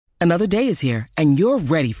Another day is here, and you're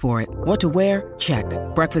ready for it. What to wear? Check.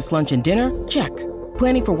 Breakfast, lunch, and dinner? Check.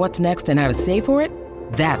 Planning for what's next and how to save for it?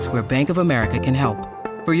 That's where Bank of America can help.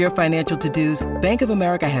 For your financial to-dos, Bank of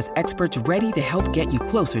America has experts ready to help get you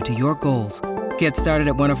closer to your goals. Get started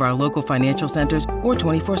at one of our local financial centers or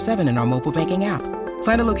 24/7 in our mobile banking app.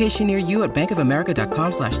 Find a location near you at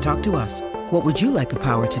bankofamerica.com/talktous. What would you like the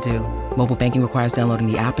power to do? Mobile banking requires downloading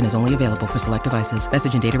the app and is only available for select devices.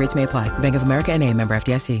 Message and data rates may apply. Bank of America N.A., member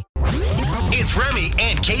FDIC. It's Remy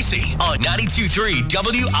and Casey on 92.3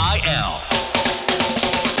 WIL.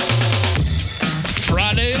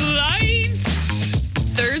 Friday nights.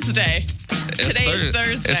 Thursday. Today is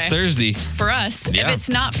Thursday. It's Thursday. For us. Yeah. If it's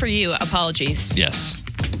not for you, apologies. Yes.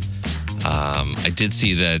 I did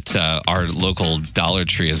see that our local Dollar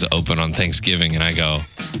Tree is open on Thanksgiving, and I go,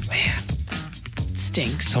 man, It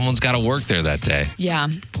stinks. someone's got to work there that day. Yeah.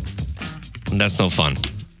 And that's no fun.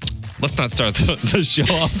 Let's not start the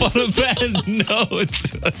show off on a bad note.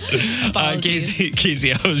 Casey,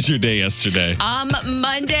 how was your day yesterday?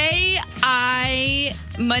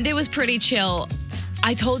 Monday was pretty chill.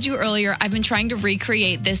 I told you earlier, I've been trying to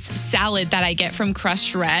recreate this salad that I get from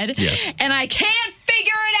Crushed Red. Yes. And I can't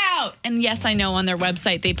figure it out. And yes, I know on their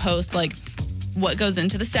website they post like what goes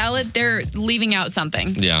into the salad. They're leaving out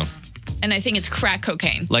something. Yeah. And I think it's crack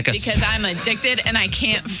cocaine. Because I'm addicted and I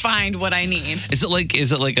can't find what I need. Is it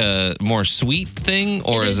like a more sweet thing,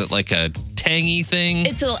 or is it like a tangy thing?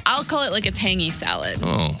 I'll call it like a tangy salad.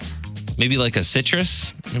 Oh. Maybe like a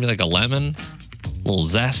citrus? Maybe like a lemon? A little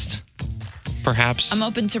zest? Perhaps. I'm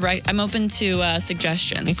open to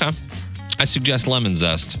suggestions. Okay. I suggest lemon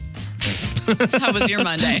zest. How was your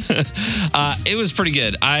Monday? It was pretty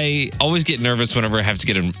good. I always get nervous whenever I have to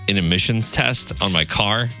get an emissions test on my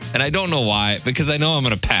car. And I don't know why, because I know I'm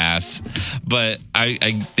going to pass. But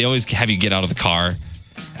they always have you get out of the car.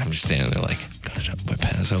 I'm just standing there like, God, I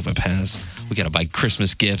hope I pass. We got to buy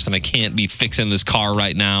Christmas gifts, and I can't be fixing this car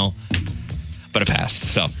right now. But I passed,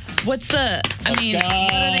 so. What are they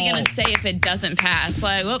going to say if it doesn't pass?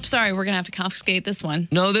 Like, oops, sorry, we're going to have to confiscate this one.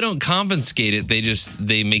 No, they don't confiscate it.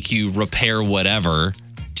 They make you repair whatever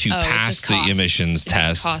to pass the emissions test.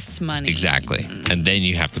 It just costs money. Exactly. And then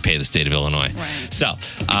you have to pay the state of Illinois. Right. So,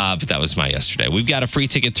 but that was my yesterday. We've got a free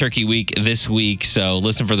ticket turkey week this week. So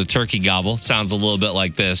listen for the turkey gobble. Sounds a little bit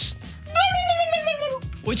like this.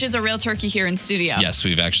 Which is a real turkey here in studio. Yes,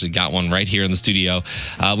 we've actually got one right here in the studio.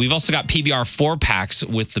 We've also got PBR 4-packs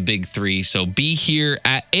with the big three. So be here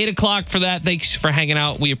at 8 o'clock for that. Thanks for hanging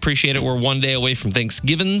out. We appreciate it. We're one day away from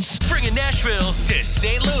Thanksgivings. Bringing Nashville to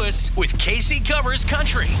St. Louis with Casey Covers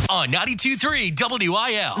Country on 92.3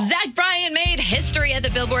 WIL. Zach Bryan made history at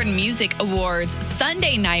the Billboard Music Awards.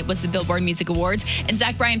 Sunday night was the Billboard Music Awards, and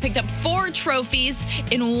Zach Bryan picked up 4 trophies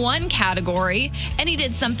in one category, and he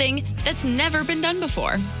did something that's never been done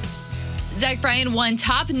before. Zach Bryan won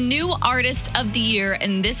Top New Artist of the Year,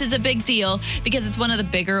 and this is a big deal because it's one of the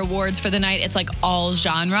bigger awards for the night. It's like all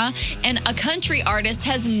genre, and a country artist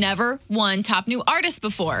has never won Top New Artist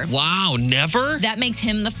before. Wow, never? That makes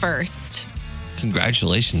him the first.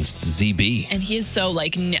 Congratulations to ZB. And he is so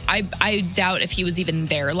I doubt if he was even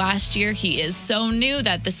there last year. He is so new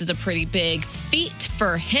that this is a pretty big feat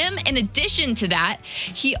for him. In addition to that,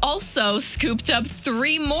 he also scooped up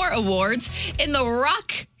 3 more awards in the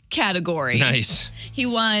rock category. Nice. He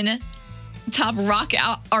won Top Rock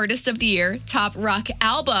Artist of the Year, Top Rock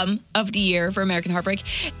Album of the Year for American Heartbreak,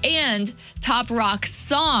 and Top Rock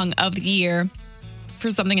Song of the Year for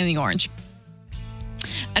Something in the Orange.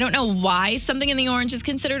 I don't know why Something in the Orange is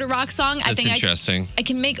considered a rock song. That's interesting. I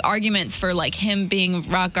can make arguments for like him being a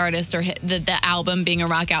rock artist or the album being a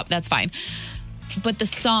rock album. That's fine. But the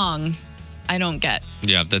song, I don't get.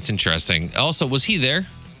 Yeah, that's interesting. Also, was he there?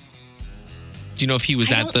 Do you know if he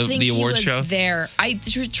was at the award show? He was there.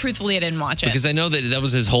 Truthfully, I didn't watch it. Because I know that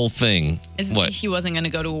was his whole thing. He wasn't going to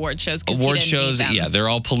go to award shows because award shows, yeah, they're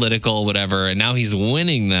all political, whatever, and now he's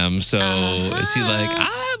winning them. So is he like,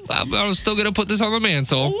 I'm still going to put this on the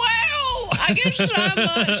mantle? Wow, I guess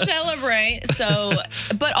I'm celebrate. So,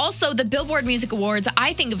 but also the Billboard Music Awards,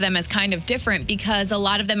 I think of them as kind of different because a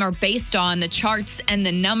lot of them are based on the charts and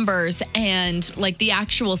the numbers and like the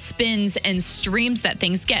actual spins and streams that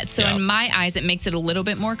things get. So in my eyes, it makes it a little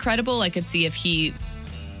bit more credible. I could see if he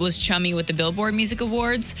was chummy with the Billboard Music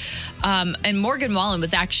Awards. And Morgan Wallen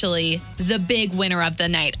was actually the big winner of the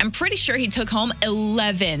night. I'm pretty sure he took home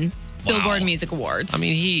 11 Billboard Music Awards. I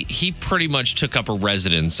mean, he pretty much took up a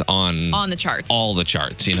residence on the charts. All the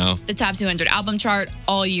charts, you know? The top 200 album chart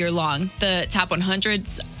all year long. The top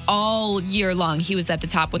 100s all year long. He was at the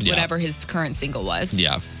top with whatever his current single was.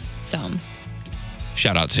 Yeah. So.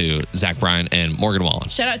 Shout out to Zach Bryan and Morgan Wallen.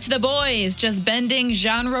 Shout out to the boys, just bending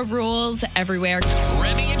genre rules everywhere.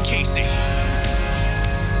 Remy and Casey.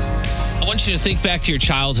 I want you to think back to your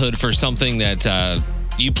childhood for something that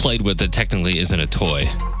you played with that technically isn't a toy,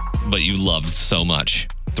 but you loved so much.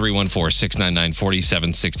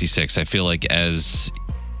 314-699-4766. I feel like as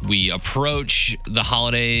we approach the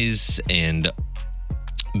holidays and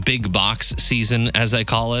big box season, as I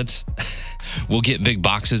call it, we'll get big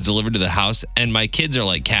boxes delivered to the house, and my kids are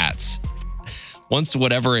like cats. Once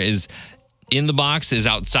whatever is in the box is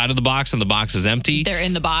outside of the box and the box is empty, They're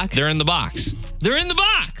in the box. they're in the box. They're in the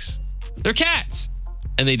box. They're cats.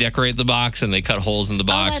 And they decorate the box and they cut holes in the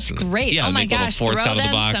box. Oh, that's great. Yeah, oh, my make little gosh. forts Throw out of the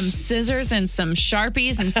them box. some scissors and some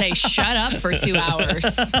Sharpies and say, shut up for 2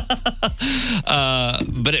 hours.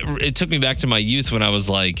 But it took me back to my youth when I was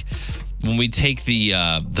like, when we take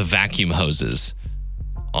the vacuum hoses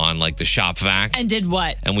on like the shop vac. And did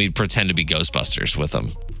what? And we'd pretend to be Ghostbusters with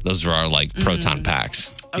them. Those were our like proton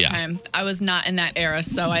packs. Okay. Yeah. I was not in that era,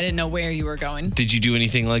 so I didn't know where you were going. Did you do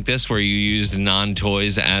anything like this where you used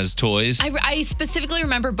non-toys as toys? I specifically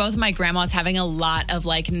remember both of my grandmas having a lot of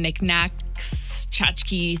like knickknacks,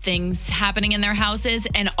 tchotchke things happening in their houses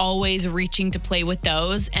and always reaching to play with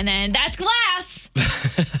those. And then that's glass.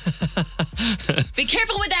 Be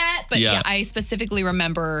careful with that. But yeah, I specifically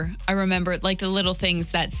remember like the little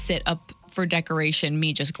things that sit up for decoration,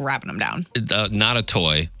 me just grabbing them down. Not a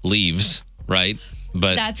toy, leaves, right?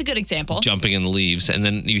 But that's a good example. Jumping in the leaves, and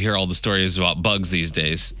then you hear all the stories about bugs these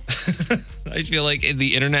days. I feel like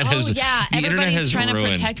the internet has. Oh yeah, the internet everybody's has trying ruined,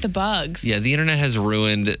 to protect the bugs. Yeah, the internet has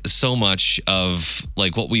ruined so much of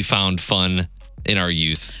like what we found fun in our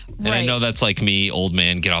youth. And I know that's like me, old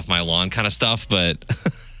man, get off my lawn kind of stuff, but.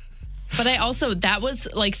 But that was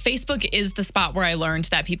like Facebook is the spot where I learned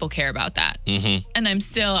that people care about that. Mm-hmm. And I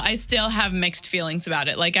still have mixed feelings about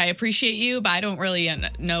it. Like I appreciate you, but I don't really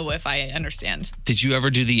know if I understand. Did you ever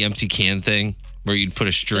do the empty can thing where you'd put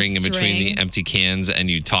a string in between the empty cans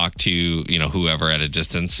and you talk to, whoever at a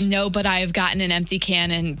distance? No, but I've gotten an empty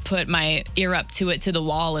can and put my ear up to it to the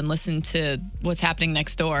wall and listened to what's happening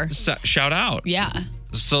next door. Shout out. Yeah.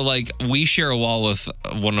 So like we share a wall with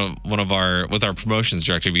with our promotions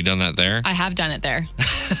director. Have you done that there? I have done it there.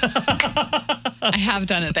 I have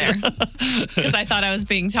done it there because I thought I was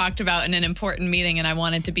being talked about in an important meeting and I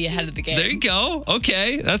wanted to be ahead of the game. There you go.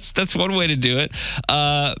 Okay, that's one way to do it.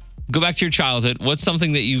 Go back to your childhood. What's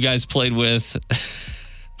something that you guys played with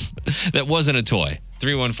that wasn't a toy?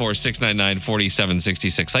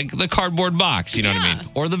 314-699-4766. Like the cardboard box, you know what I mean?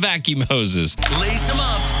 Or the vacuum hoses. Lace them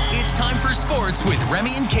up. It's time for sports with Remy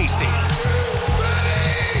and Casey.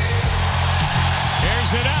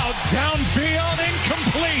 Here's it out. Downfield,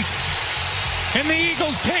 incomplete. And the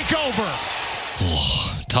Eagles take over.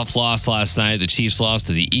 Tough loss last night. The Chiefs lost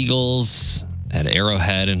to the Eagles at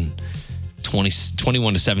Arrowhead, and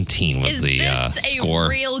 21-17 was the score. Is this a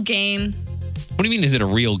real game? What do you mean, is it a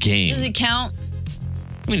real game? Does it count?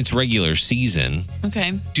 I mean, it's regular season.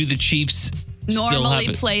 Okay. Do the Chiefs normally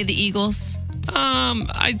play the Eagles?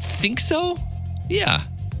 I think so. Yeah.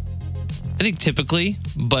 I think typically.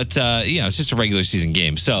 But, it's just a regular season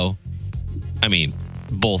game. So, I mean,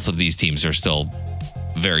 both of these teams are still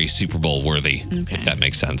very Super Bowl worthy, if that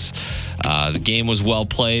makes sense. The game was well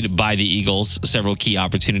played by the Eagles. Several key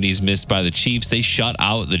opportunities missed by the Chiefs. They shut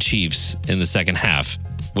out the Chiefs in the second half,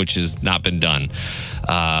 which has not been done.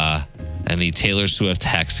 And the Taylor Swift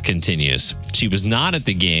hex continues. She was not at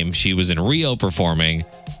the game. She was in Rio performing.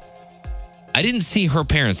 I didn't see her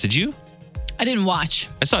parents. Did you? I didn't watch.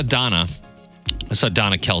 I saw Donna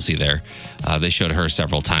Kelsey there. They showed her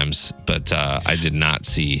several times, but I did not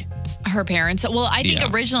see her parents. Well, I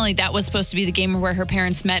think originally that was supposed to be the game where her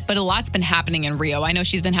parents met, but a lot's been happening in Rio. I know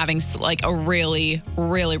she's been having like a really,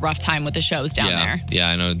 really rough time with the shows down there. Yeah,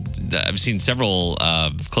 I know. I've seen several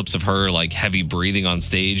clips of her like heavy breathing on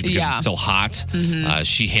stage because it's so hot. Mm-hmm.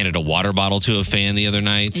 She handed a water bottle to a fan the other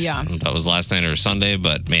night. Yeah. That was last night or Sunday,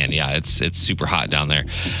 but man, it's super hot down there.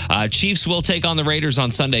 Chiefs will take on the Raiders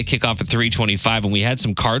on Sunday, kickoff at 3:25, and we had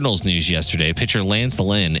some Cardinals news yesterday. Pitcher Lance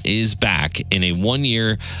Lynn is back in a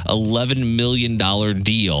 1-year, $11 million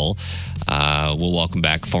deal. We'll welcome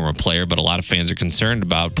back a former player, but a lot of fans are concerned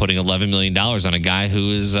about putting $11 million on a guy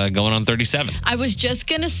who is going on 37. I was just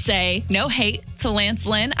going to say, no hate to Lance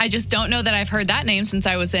Lynn. I just don't know that I've heard that name since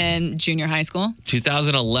I was in junior high school.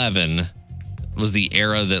 2011, was the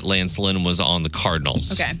era that Lance Lynn was on the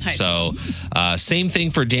Cardinals. Okay. So, same thing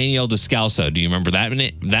for Daniel Descalso. Do you remember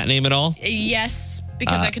that name at all? Yes,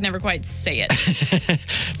 because I could never quite say it.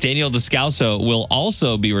 Daniel Descalso will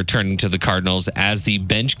also be returning to the Cardinals as the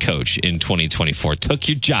bench coach in 2024. Took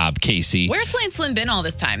your job, Casey. Where's Lance Lynn been all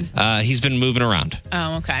this time? He's been moving around.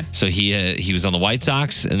 Oh, okay. So he was on the White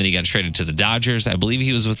Sox, and then he got traded to the Dodgers. I believe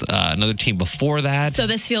he was with another team before that. So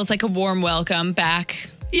this feels like a warm welcome back.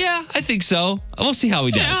 Yeah, I think so. We'll see how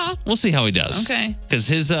he does. Yeah. We'll see how he does. Okay. Because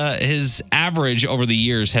his average over the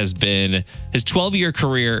years has been, his 12-year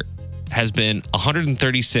career has been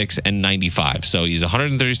 136 and 95. So he's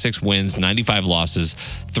 136 wins, 95 losses,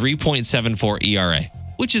 3.74 ERA,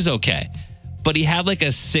 which is okay. But he had like a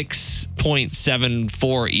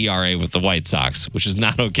 6.74 ERA with the White Sox, which is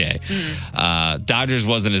not okay. Dodgers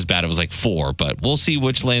wasn't as bad. It was like 4, but we'll see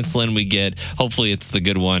which Lance Lynn we get. Hopefully it's the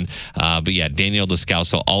good one. But yeah, Daniel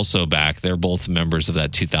Descalso also back. They're both members of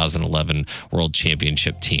that 2011 World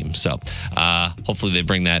Championship team. So hopefully they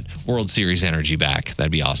bring that World Series energy back.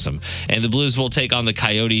 That'd be awesome. And the Blues will take on the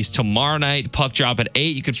Coyotes tomorrow night. Puck drop at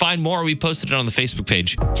 8. You can find more. We posted it on the Facebook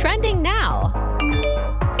page. Trending now.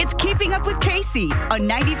 It's Keeping Up with Casey on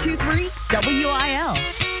 92.3 WIL.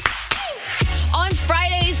 On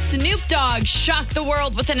Friday, Snoop Dogg shocked the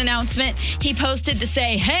world with an announcement. He posted to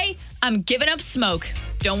say, "Hey, I'm giving up smoke.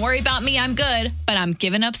 Don't worry about me, I'm good, but I'm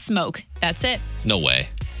giving up smoke." That's it. No way.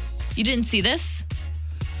 You didn't see this?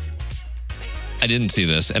 I didn't see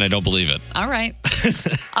this, and I don't believe it. All right.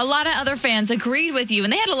 A lot of other fans agreed with you,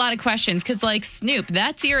 and they had a lot of questions because, like, Snoop,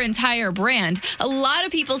 that's your entire brand. A lot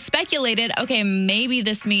of people speculated, okay, maybe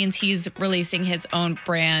this means he's releasing his own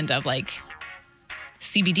brand of, like,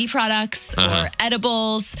 CBD products or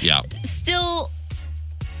edibles. Yeah. Still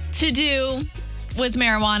to do with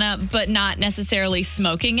marijuana, but not necessarily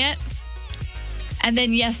smoking it. And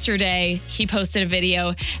then yesterday, he posted a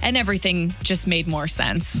video, and everything just made more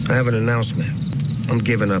sense. I have an announcement. I'm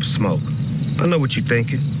giving up smoke. I know what you're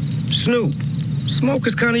thinking. Snoop, smoke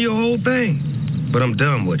is kind of your whole thing. But I'm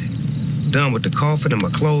done with it. Done with the coughing and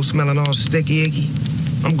my clothes smelling all sticky icky.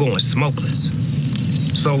 I'm going smokeless.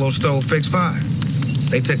 Solo Stove Fix Fire.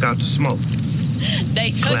 They took out the smoke.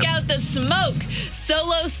 They took Clever. out the smoke.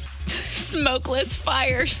 Smokeless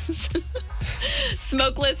fires.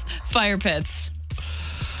 Smokeless fire pits.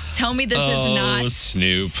 Tell me this is not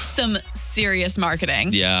Snoop. some serious marketing.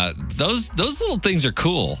 Yeah, those little things are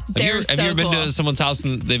cool. Have They're you so ever been cool. to someone's house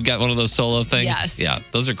and they've got one of those solo things? Yes. Yeah,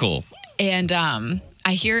 those are cool. And I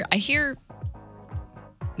hear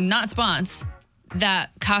not spons that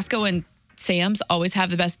Costco and Sam's always have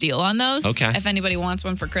the best deal on those. Okay. If anybody wants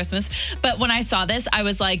one for Christmas. But when I saw this, I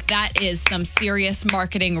was like, that is some serious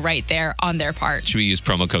marketing right there on their part. Should we use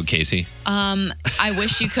promo code Casey? I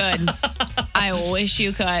wish you could. I wish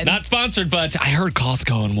you could. Not sponsored, but I heard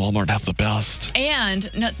Costco and Walmart have the best. And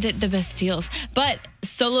no, the best deals. But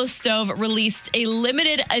Solo Stove released a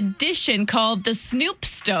limited edition called the Snoop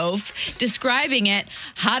Stove, describing it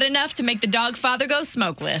hot enough to make the dog father go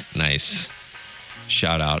smokeless. Nice.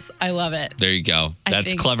 Shout out. I love it. There you go. I That's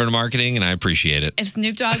think- clever marketing, and I appreciate it. If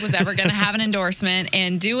Snoop Dogg was ever going to have an endorsement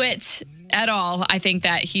and do it at all, I think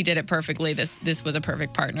that he did it perfectly. This was a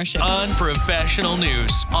perfect partnership. Unprofessional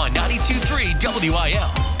news on 92.3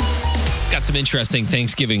 WIL. Got some interesting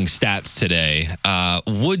Thanksgiving stats today.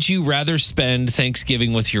 Would you rather spend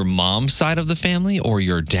Thanksgiving with your mom's side of the family or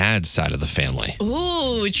your dad's side of the family?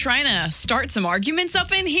 Ooh, trying to start some arguments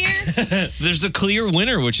up in here. There's a clear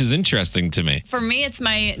winner, which is interesting to me. For me, it's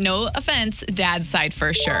my, no offense, dad's side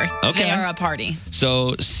for sure. Okay. They are a party.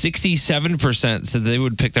 So 67% said they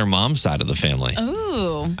would pick their mom's side of the family.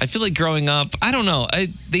 Ooh. I feel like growing up, I don't know.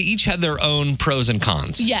 They each had their own pros and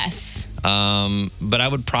cons. Yes. But I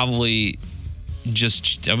would probably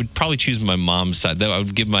choose my mom's side. Though I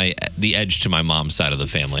would give the edge to my mom's side of the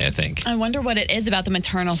family, I think. I wonder what it is about the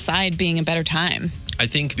maternal side being a better time. I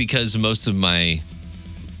think because most of my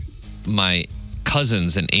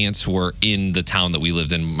cousins and aunts were in the town that we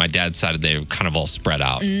lived in. My dad's side, they were kind of all spread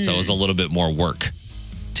out. So it was a little bit more work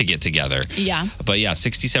to get together. Yeah. But yeah,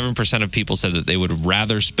 67% of people said that they would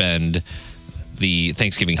rather spend the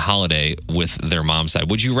Thanksgiving holiday with their mom's side.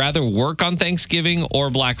 Would you rather work on Thanksgiving or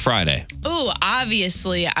Black Friday? Ooh,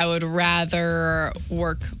 obviously, I would rather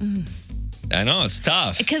work. I know, it's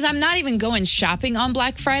tough. Because I'm not even going shopping on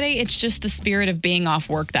Black Friday. It's just the spirit of being off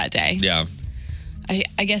work that day. Yeah.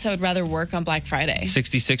 I guess I would rather work on Black Friday.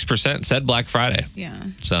 66% said Black Friday. Yeah.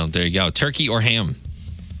 So there you go. Turkey or ham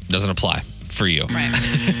doesn't apply for you. Right.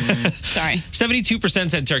 Sorry. 72%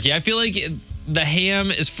 said turkey. I feel like the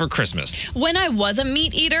ham is for Christmas. When I was a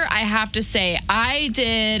meat eater, I have to say, I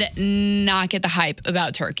did not get the hype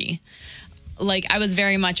about turkey. Like, I was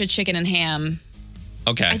very much a chicken and ham.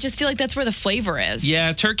 Okay. I just feel like that's where the flavor is.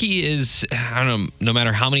 Yeah, turkey is, I don't know, no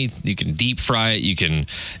matter how many, you can deep fry it, you can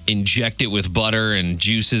inject it with butter and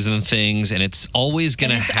juices and things, and it's always going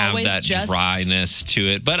to have that dryness to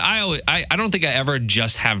it. But I don't think I ever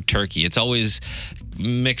just have turkey. It's always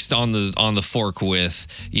mixed on the fork with,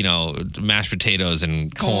 mashed potatoes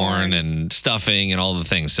and corn and stuffing and all the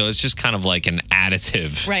things. So it's just kind of like an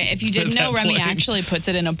additive. Right. If you didn't know, Remy actually puts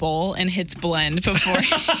it in a bowl and hits blend before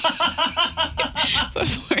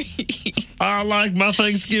he eats. I like my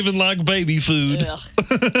Thanksgiving like baby food.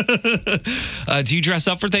 Do you dress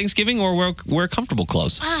up for Thanksgiving or wear comfortable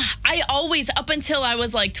clothes? I always, up until I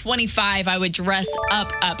was like 25, I would dress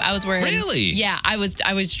up. I was wearing. Really? Yeah, I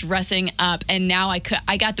was dressing up, and now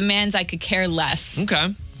I got the mans. I could care less.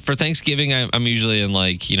 Okay. For Thanksgiving, I'm usually in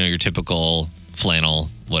like your typical flannel,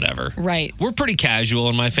 whatever. Right. We're pretty casual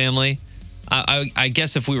in my family. I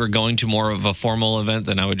guess if we were going to more of a formal event,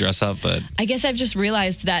 then I would dress up. But I guess I've just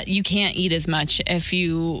realized that you can't eat as much if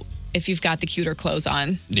you've got the cuter clothes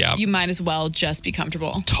on. Yeah. You might as well just be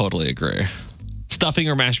comfortable. Totally agree. Stuffing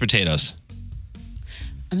or mashed potatoes?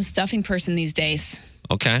 I'm a stuffing person these days.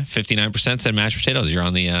 Okay, 59% said mashed potatoes. You're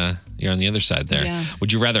on the other side there. Yeah.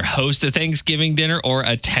 Would you rather host a Thanksgiving dinner or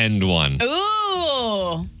attend one?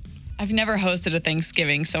 Ooh. I've never hosted a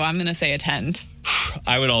Thanksgiving, so I'm going to say attend.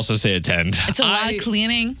 I would also say attend. It's a lot of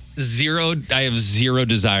cleaning. I have zero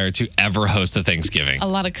desire to ever host a Thanksgiving. A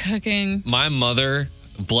lot of cooking. My mother,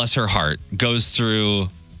 bless her heart, goes through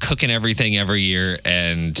cooking everything every year,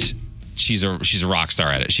 and she's a rock star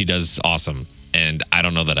at it. She does awesome. And I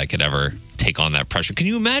don't know that I could ever take on that pressure. Can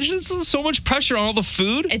you imagine? It's so much pressure on all the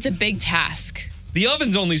food. It's a big task. The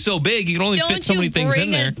oven's only so big. You can only fit so many things in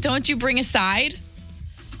there. Don't you bring a side?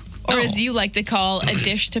 Or as you like to call, a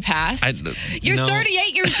dish to pass. You're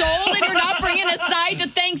 38 years old and you're not bringing a side to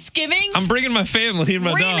Thanksgiving? I'm bringing my family and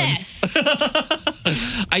my Remus.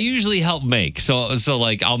 dogs. I usually help make. So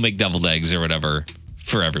like I'll make deviled eggs or whatever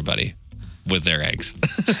for everybody with their eggs.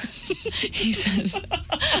 He says,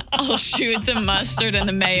 I'll shoot the mustard and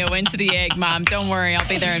the mayo into the egg, Mom. Don't worry, I'll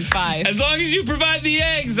be there in 5. As long as you provide the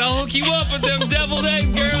eggs, I'll hook you up with them deviled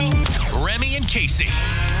eggs, girl. Remy and Casey.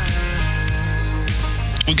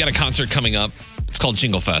 We've got a concert coming up. It's called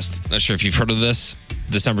Jingle Fest. Not sure if you've heard of this.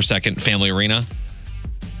 December 2nd, Family Arena.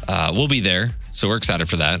 We'll be there, so we're excited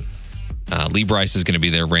for that. Lee Bryce is going to be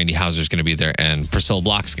there. Randy Houser is going to be there. And Priscilla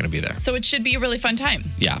Block is going to be there. So it should be a really fun time.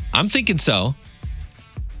 Yeah, I'm thinking so.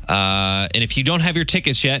 And if you don't have your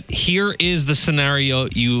tickets yet, here is the scenario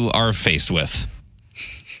you are faced with.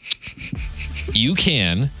 You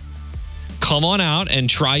can come on out and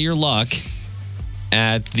try your luck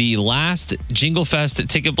at the last Jingle Fest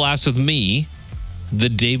Ticket Blast with me the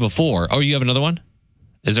day before. Oh, you have another one?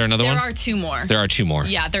 Is there another one? There are 2 more. There are 2 more.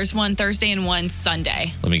 Yeah, there's one Thursday and one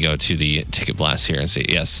Sunday. Let me go to the Ticket Blast here and see.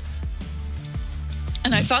 Yes.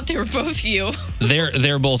 And I thought they were both you.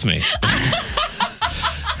 They're both me.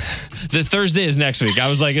 The Thursday is next week. I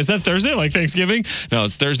was like, is that Thursday like Thanksgiving? No,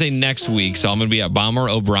 it's Thursday next week. So I'm going to be at Bomber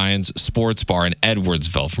O'Brien's Sports Bar in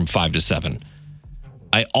Edwardsville from 5 to 7.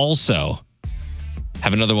 I also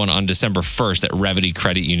have another one on December 1st at Revity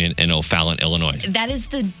Credit Union in O'Fallon, Illinois. That is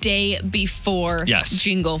the day before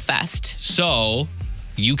Jingle Fest. So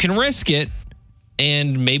you can risk it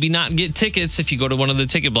and maybe not get tickets if you go to one of the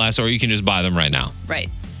ticket blasts, or you can just buy them right now. Right.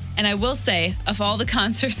 And I will say, of all the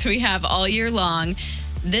concerts we have all year long,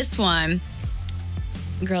 this one,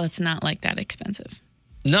 girl, it's not like that expensive.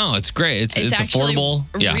 No, it's great. It's affordable.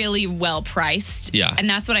 Really well priced. Yeah. And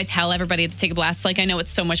that's what I tell everybody at the Ticket Blast. Like, I know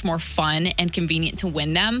it's so much more fun and convenient to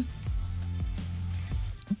win them.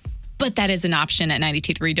 But that is an option at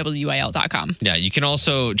 923WIL.com. Yeah, you can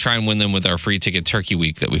also try and win them with our free ticket turkey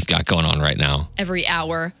week that we've got going on right now. Every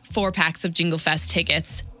hour, 4 packs of Jingle Fest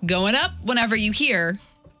tickets going up whenever you hear.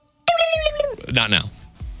 Not now.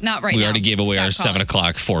 Not right now. We already gave away our 7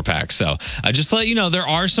 o'clock 4-pack. So just to let you know, there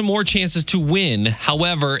are some more chances to win.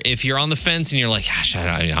 However, if you're on the fence and you're like, gosh,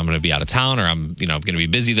 I'm going to be out of town, or I'm going to be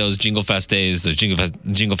busy those Jingle Fest days, those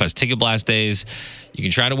Jingle Fest Ticket Blast days, you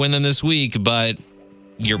can try to win them this week, but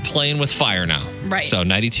you're playing with fire now. Right. So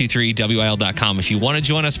 923WIL.com. If you want to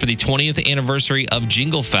join us for the 20th anniversary of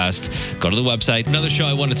Jingle Fest, go to the website. Another show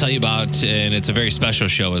I want to tell you about, and it's a very special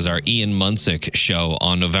show, is our Ian Munsick show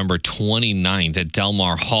on November 29th at Del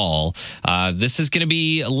Mar Hall. This is going to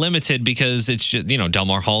be limited because it's just, Del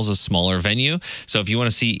Mar Hall is a smaller venue. So if you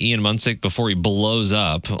want to see Ian Munsick before he blows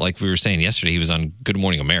up, like we were saying yesterday, he was on Good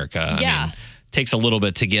Morning America. Yeah. Takes a little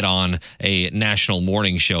bit to get on a national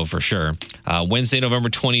morning show for sure. Wednesday, November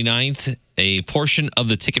 29th, a portion of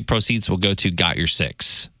the ticket proceeds will go to Got Your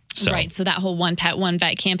Six. So. Right. So that whole One Pet, One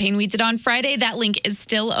Vet campaign we did on Friday, that link is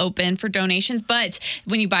still open for donations. But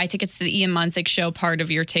when you buy tickets to the Ian Munsick show, part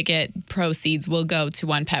of your ticket proceeds will go to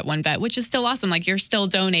One Pet, One Vet, which is still awesome. Like, you're still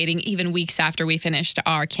donating even weeks after we finished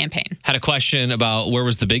our campaign. Had a question about where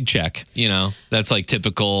was the big check? You know, that's like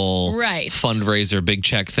typical fundraiser big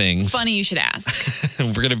check things. Funny you should ask.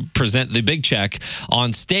 We're going to present the big check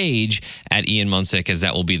on stage at Ian Munsick, as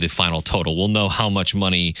that will be the final total. We'll know how much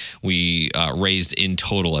money we raised in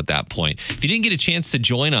total at that point. If you didn't get a chance to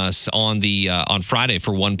join us on Friday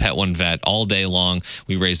for One Pet, One Vet all day long,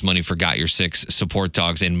 we raised money for Got Your Six support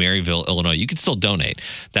dogs in Maryville, Illinois. You can still donate.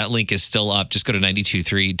 That link is still up. Just go to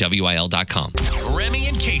 923wil.com. Remy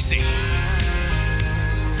and Casey.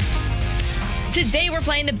 Today we're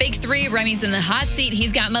playing the Big Three. Remy's in the hot seat.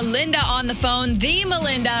 He's got Melinda on the phone. The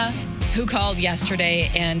Melinda who called yesterday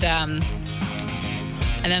and then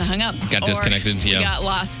hung up. Got disconnected, yeah. Got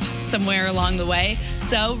lost somewhere along the way.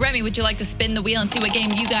 So, Remy, would you like to spin the wheel and see what game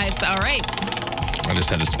you guys... All right. I just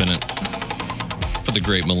had to spin it for the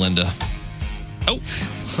great Melinda. Oh.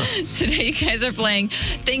 Today you guys are playing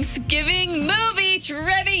Thanksgiving movie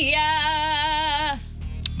trivia.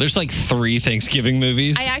 There's like 3 Thanksgiving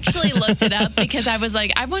movies. I actually looked it up because I was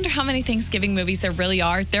like, I wonder how many Thanksgiving movies there really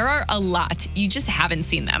are. There are a lot. You just haven't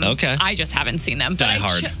seen them. Okay. I just haven't seen them. Die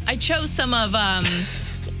Hard. I chose some of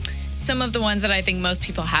the ones that I think most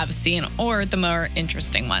people have seen, or the more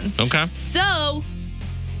interesting ones. Okay. So,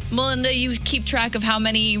 Melinda, you keep track of how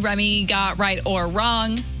many Remy got right or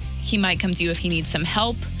wrong. He might come to you if he needs some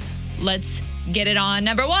help. Let's get it on.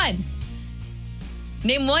 Number 1.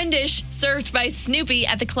 Name one dish served by Snoopy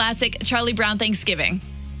at the classic Charlie Brown Thanksgiving.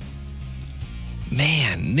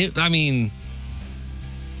 Man, I mean,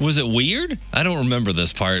 was it weird? I don't remember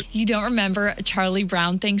this part. You don't remember a Charlie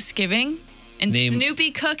Brown Thanksgiving? And Snoopy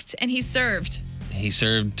cooked and he served. He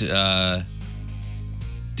served dog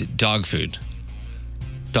food.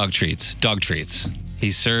 Dog treats. He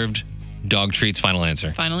served dog treats. Final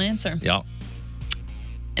answer. Final answer. Yep.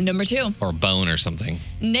 And number 2. Or bone or something.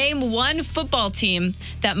 Name one football team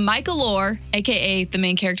that Michael Orr, a.k.a. the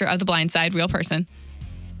main character of The Blind Side, real person,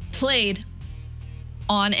 played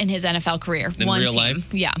on in his NFL career. In one real team.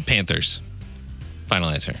 life? Yeah. Panthers. Final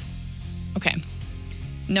answer. Okay.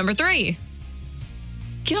 Number 3.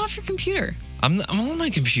 Get off your computer. I'm on my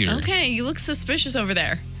computer. Okay, you look suspicious over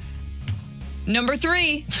there. Number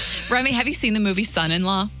 3. Remy, have you seen the movie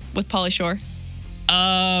Son-in-Law with Pauly Shore?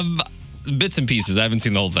 Bits and pieces. I haven't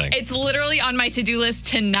seen the whole thing. It's literally on my to-do list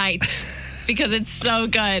tonight because it's so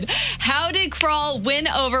good. How did Crawl win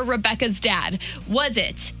over Rebecca's dad? Was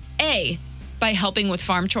it A, by helping with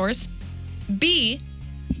farm chores, B,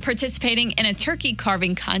 participating in a turkey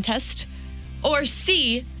carving contest, or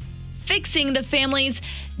C, fixing the family's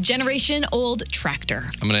generation-old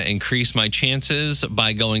tractor? I'm going to increase my chances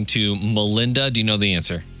by going to Melinda. Do you know the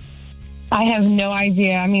answer? I have no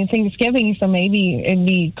idea. I mean, Thanksgiving, so maybe it'd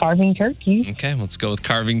be carving turkey. Okay, let's go with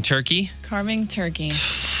carving turkey. Carving turkey.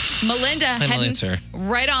 Melinda, Final answer.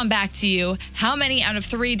 Right on back to you. How many out of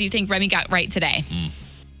 3 do you think Remy got right today?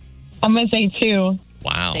 I'm going to say 2.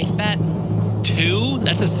 Wow. Safe bet. 2?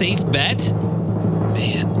 That's a safe bet?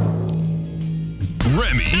 Man.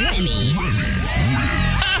 Remy.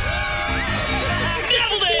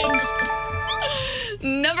 Deviled eggs!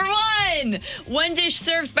 Number 1. One dish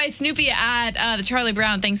served by Snoopy at the Charlie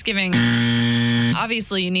Brown Thanksgiving.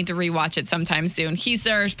 Obviously, you need to rewatch it sometime soon. He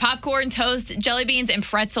served popcorn, toast, jelly beans, and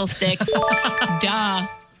pretzel sticks. Duh.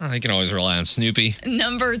 I can always rely on Snoopy.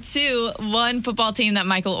 Number 2, one football team that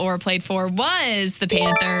Michael Orr played for was the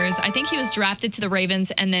Panthers. I think he was drafted to the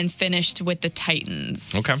Ravens and then finished with the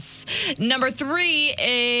Titans. Okay. Number 3,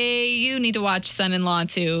 you need to watch Son-in-Law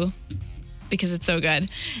too because it's so good.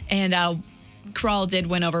 And Crawl did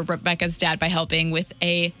win over Rebecca's dad by helping with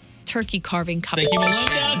a turkey carving competition.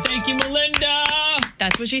 Thank you, Melinda.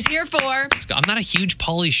 That's what she's here for. I'm not a huge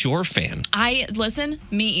Pauly Shore fan.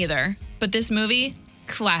 Me either. But this movie,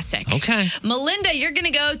 classic. Okay. Melinda, you're going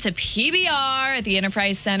to go to PBR at the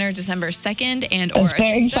Enterprise Center December 2nd and or That's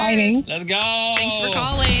very 3rd. exciting. Let's go. Thanks for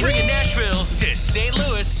calling. Bringing Nashville to St.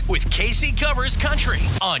 Louis with Casey Covers Country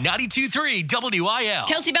on 92.3 WIL.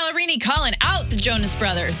 Kelsey Ballerini calling out the Jonas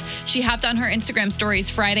Brothers. She hopped on her Instagram stories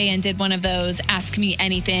Friday and did one of those Ask Me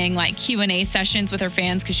Anything like Q&A sessions with her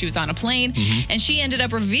fans because she was on a plane. And she ended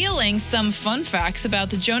up revealing some fun facts about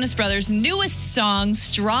the Jonas Brothers' newest song,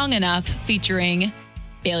 Strong Enough, featuring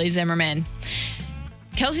Bailey Zimmerman.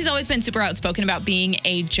 Kelsey's always been super outspoken about being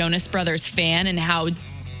a Jonas Brothers fan and how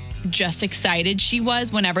just excited she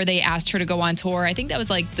was whenever they asked her to go on tour. I think that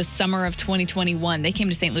was like the summer of 2021. They came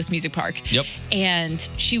to St. Louis Music Park. Yep. And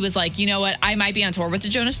she was like, you know what? I might be on tour with the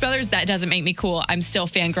Jonas Brothers. That doesn't make me cool. I'm still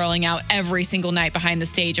fangirling out every single night behind the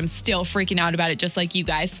stage. I'm still freaking out about it just like you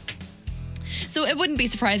guys. So it wouldn't be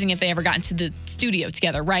surprising if they ever got into the studio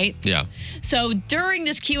together, right? Yeah. So during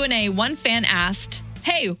this Q&A, one fan asked,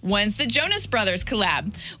 hey, when's the Jonas Brothers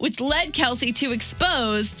collab? Which led Kelsey to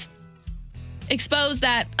expose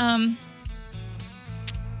that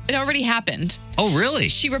it already happened. Oh, really?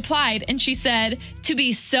 She replied and she said, to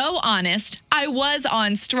be so honest, I was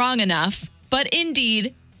on Strong Enough, but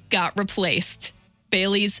indeed got replaced.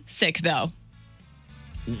 Bailey's sick though.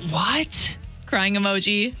 What? Crying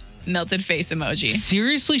emoji, melted face emoji.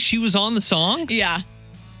 Seriously? She was on the song? Yeah.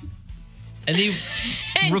 And they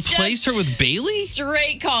replaced her with Bailey?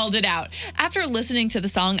 Straight called it out. After listening to the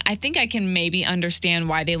song, I think I can maybe understand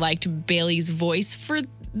why they liked Bailey's voice for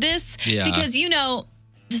this. Yeah. Because, you know,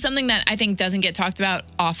 something that I think doesn't get talked about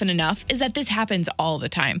often enough is that this happens all the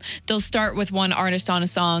time. They'll start with one artist on a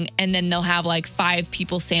song and then they'll have like 5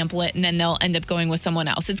 people sample it and then they'll end up going with someone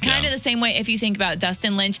else. It's kind of the same way if you think about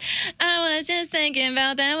Dustin Lynch. I was just thinking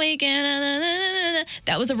about that weekend.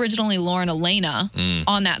 That was originally Lauren Elena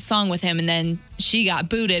on that song with him, and then she got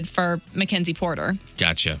booted for Mackenzie Porter.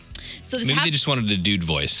 Gotcha. So this Maybe they just wanted a dude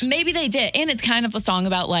voice. Maybe they did. And it's kind of a song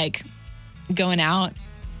about like going out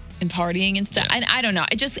and partying and stuff. Yeah. And I don't know.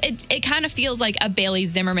 It kind of feels like a Bailey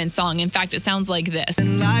Zimmerman song. In fact, it sounds like this.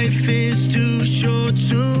 Life is too short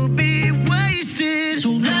to be wasted.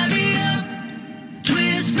 So light me up.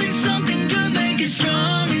 Twist with something good, make it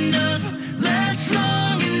strong enough. Last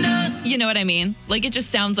long enough. You know what I mean? Like it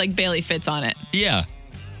just sounds like Bailey fits on it. Yeah.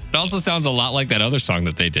 It also sounds a lot like that other song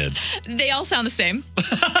that they did. They all sound the same.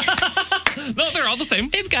 No, they're all the same.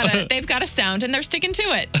 They've got a sound and they're sticking to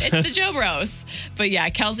it. It's the Joe Bros. But yeah,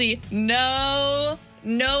 Kelsey, no,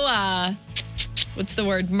 what's the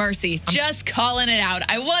word? Mercy. Just calling it out.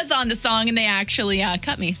 I was on the song and they actually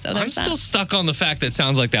cut me. So there's I'm still stuck on the fact that it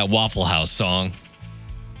sounds like that Waffle House song.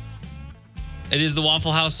 It is the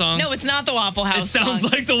Waffle House song? No, it's not the Waffle House song. It sounds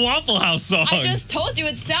like the Waffle House song. I just told you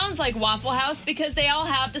it sounds like Waffle House because they all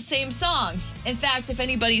have the same song. In fact, if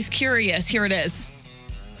anybody's curious, here it is.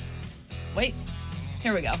 Wait,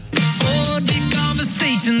 here we go.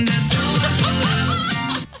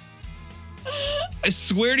 I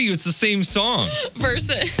swear to you, it's the same song.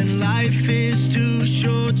 Versus. Life is too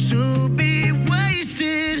short to be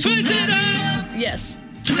wasted. Switch it up. Yes.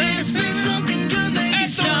 Twist with something good, make it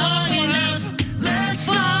strong enough. Let's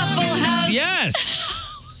Waffle House. Yes.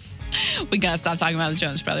 We gotta stop talking about the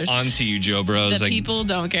Jonas Brothers. On to you, Joe Bros. The people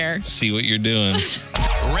don't care. See what you're doing.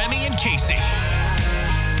 Remy and Casey.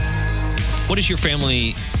 What does your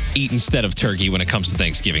family eat instead of turkey when it comes to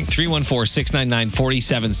Thanksgiving?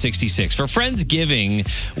 314-699-4766. For Friendsgiving,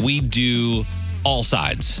 we do all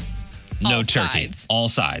sides. No All turkey. sides. All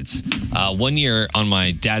sides. One year on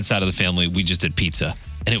my dad's side of the family, we just did pizza,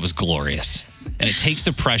 and it was glorious. And it takes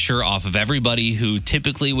the pressure off of everybody who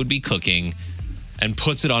typically would be cooking and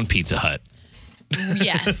puts it on Pizza Hut.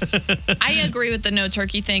 Yes. I agree with the no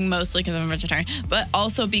turkey thing, mostly because I'm a vegetarian, but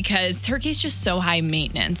also because turkey's just so high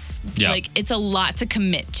maintenance. Yeah. Like, it's a lot to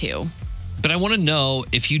commit to. But I want to know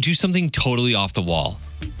if you do something totally off the wall.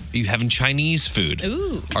 Are you having Chinese food?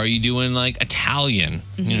 Ooh. Are you doing like Italian?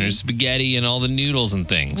 You know, spaghetti and all the noodles and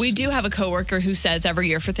things. We do have a coworker who says every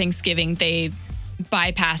year for Thanksgiving, they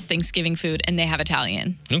bypass Thanksgiving food and they have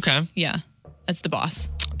Italian. Okay. Yeah. That's the boss.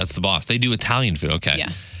 That's the boss. They do Italian food. Okay.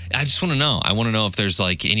 Yeah. I just want to know. I want to know if there's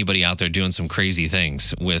like anybody out there doing some crazy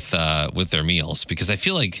things with their meals, because I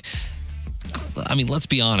feel like, I mean, let's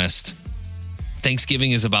be honest.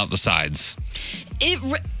 Thanksgiving is about the sides. It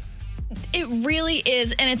really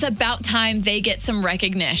is, and it's about time they get some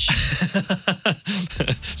recognition.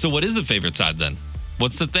 So what is the favorite side then?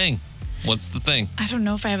 What's the thing? What's the thing? I don't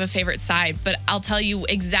know if I have a favorite side, but I'll tell you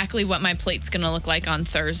exactly what my plate's going to look like on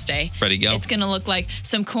Thursday. Ready, go. It's going to look like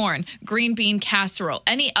some corn, green bean casserole,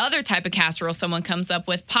 any other type of casserole someone comes up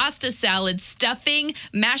with, pasta salad, stuffing,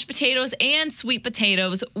 mashed potatoes, and sweet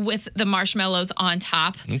potatoes with the marshmallows on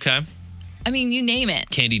top. Okay. I mean, you name it.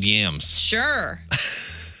 Candied yams. Sure.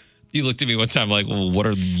 You looked at me one time like, well, what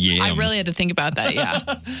are yams? I really had to think about that,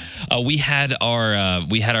 yeah. We had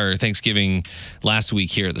our Thanksgiving last week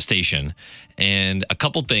here at the station, and a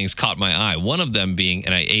couple things caught my eye. One of them being,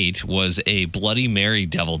 and I ate, was a Bloody Mary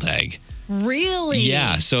deviled egg. Really?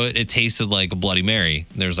 Yeah, so it tasted like a Bloody Mary.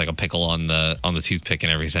 There was like a pickle on the toothpick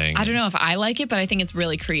and everything. I don't know if I like it, but I think it's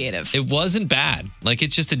really creative. It wasn't bad. Like,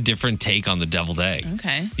 it's just a different take on the deviled egg.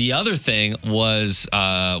 Okay. The other thing was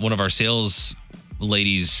one of our sales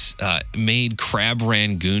ladies made crab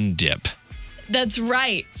rangoon dip. That's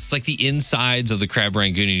right. It's like the insides of the crab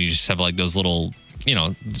rangoon, and you just have like those little,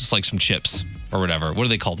 just like some chips or whatever. What are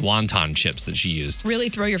they called? Wonton chips that she used. Really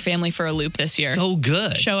throw your family for a loop this year. So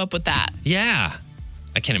good. Show up with that. Yeah.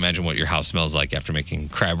 I can't imagine what your house smells like after making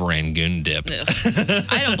crab rangoon dip.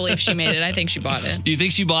 I don't believe she made it. I think she bought it. Do you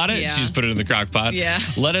think she bought it? Yeah. She just put it in the crock pot? Yeah.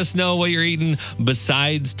 Let us know what you're eating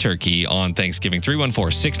besides turkey on Thanksgiving.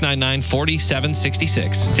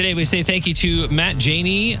 314-699-4766. Today we say thank you to Matt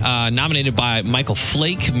Janey, nominated by Michael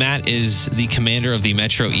Flake. Matt is the commander of the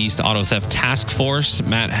Metro East Auto Theft Task Force.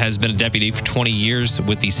 Matt has been a deputy for 20 years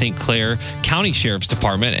with the St. Clair County Sheriff's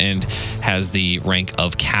Department and has the rank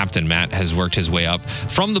of captain. Matt has worked his way up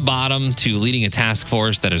from the bottom to leading a task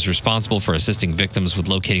force that is responsible for assisting victims with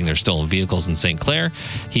locating their stolen vehicles in St. Clair.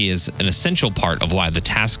 He is an essential part of why the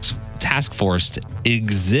task force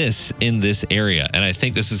exists in this area. And I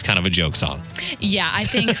think this is kind of a joke song. Yeah, I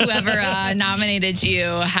think whoever nominated you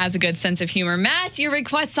has a good sense of humor. Matt, your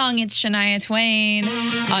request song, it's Shania Twain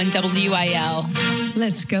on WIL.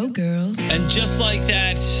 Let's go, girls. And just like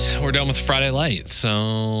that, we're done with Friday Light.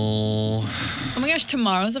 So... Oh my gosh,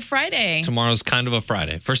 tomorrow's a Friday. Tomorrow's kind of a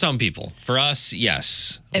Friday. For some people. For us,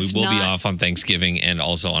 yes. We will be off on Thanksgiving and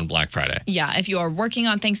also on Black Friday. Yeah, if you are working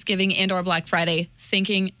on Thanksgiving and or Black Friday,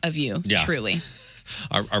 thinking of you, truly.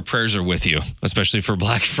 Our prayers are with you, especially for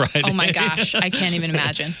Black Friday. Oh my gosh, I can't even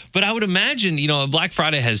imagine. But I would imagine, Black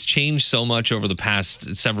Friday has changed so much over the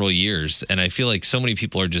past several years, and I feel like so many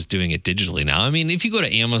people are just doing it digitally now. I mean, if you go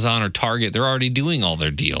to Amazon or Target, they're already doing all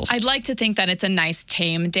their deals. I'd like to think that it's a nice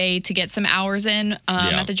tame day to get some hours in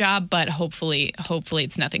at the job, but hopefully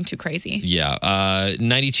it's nothing too crazy. Yeah,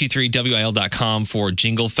 923wil.com for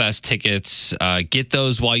Jingle Fest tickets. Get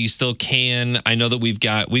those while you still can. I know that we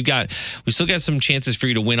still got some chances for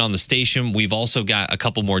you to win on the station. We've also got a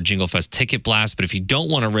couple more Jingle Fest ticket blasts, but if you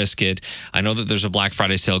don't want to risk it, I know that there's a Black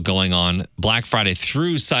Friday sale going on Black Friday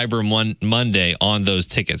through Cyber Monday on those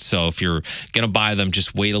tickets. So if you're going to buy them,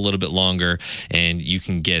 just wait a little bit longer and you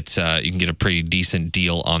can get a pretty decent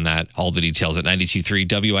deal on that. All the details at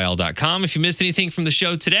 923wil.com. If you missed anything from the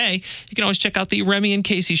show today, you can always check out the Remy and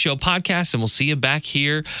Casey Show podcast, and we'll see you back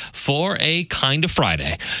here for a Kind of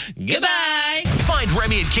Friday. Goodbye. Find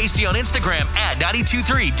Remy and Casey on Instagram at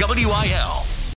 923WIL.